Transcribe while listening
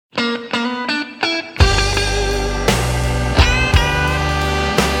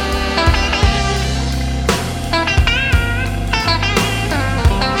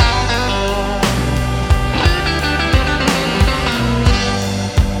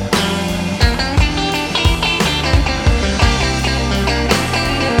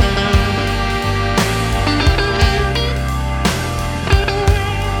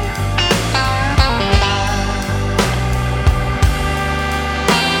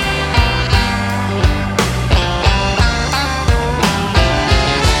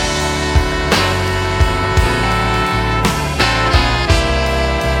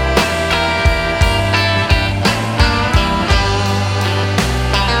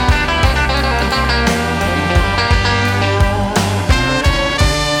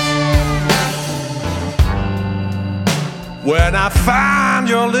I find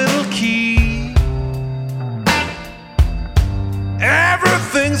your little key,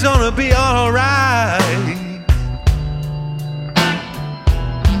 everything's gonna be alright.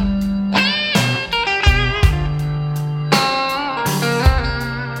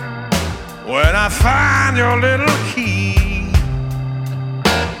 When I find your little key,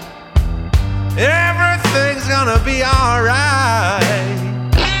 everything's gonna be alright.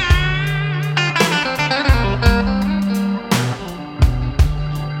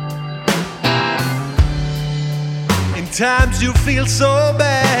 In times you feel so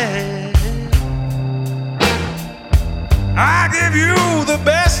bad, I give you the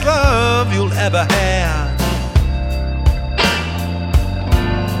best love you'll ever have.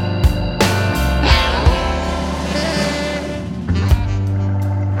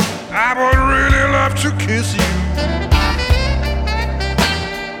 I would really love to kiss you,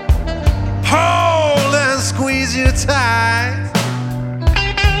 hold and squeeze you tight.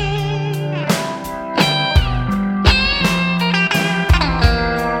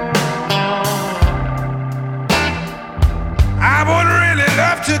 I would really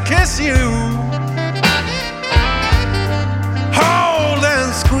love to kiss you, hold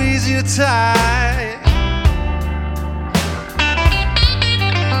and squeeze you tight.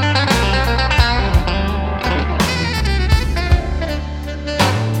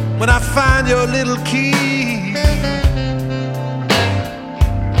 When I find your little key,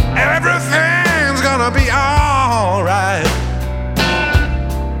 everything's gonna be alright.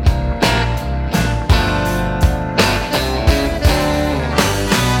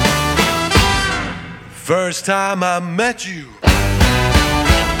 First time I met you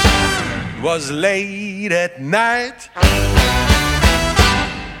was late at night.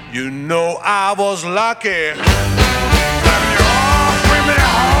 You know I was lucky that you offered me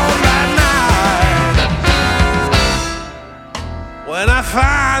home that night. When I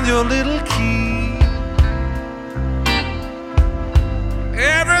find your little key,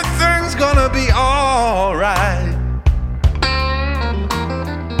 everything's gonna be alright.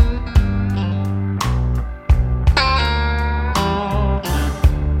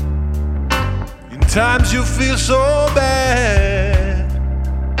 In times you feel so bad,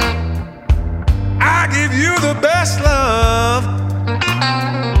 I give you the best love,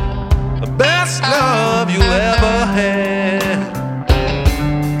 the best love you'll ever have.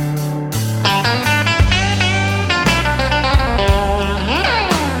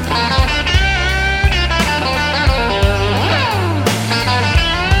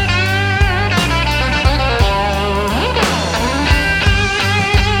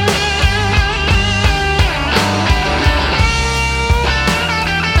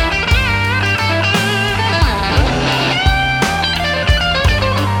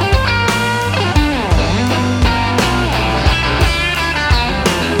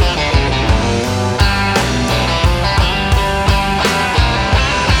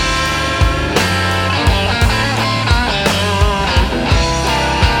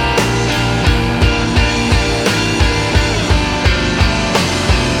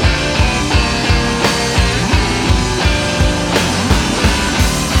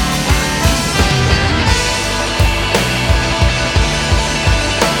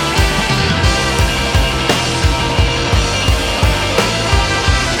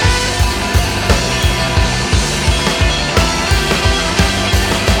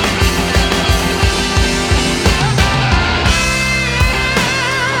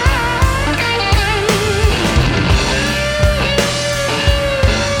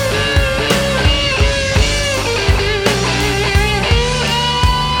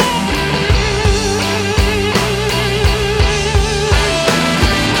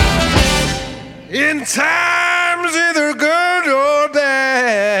 In times either good or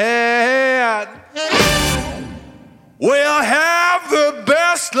bad, we'll have the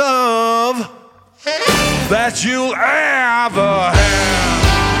best love that you'll ever have.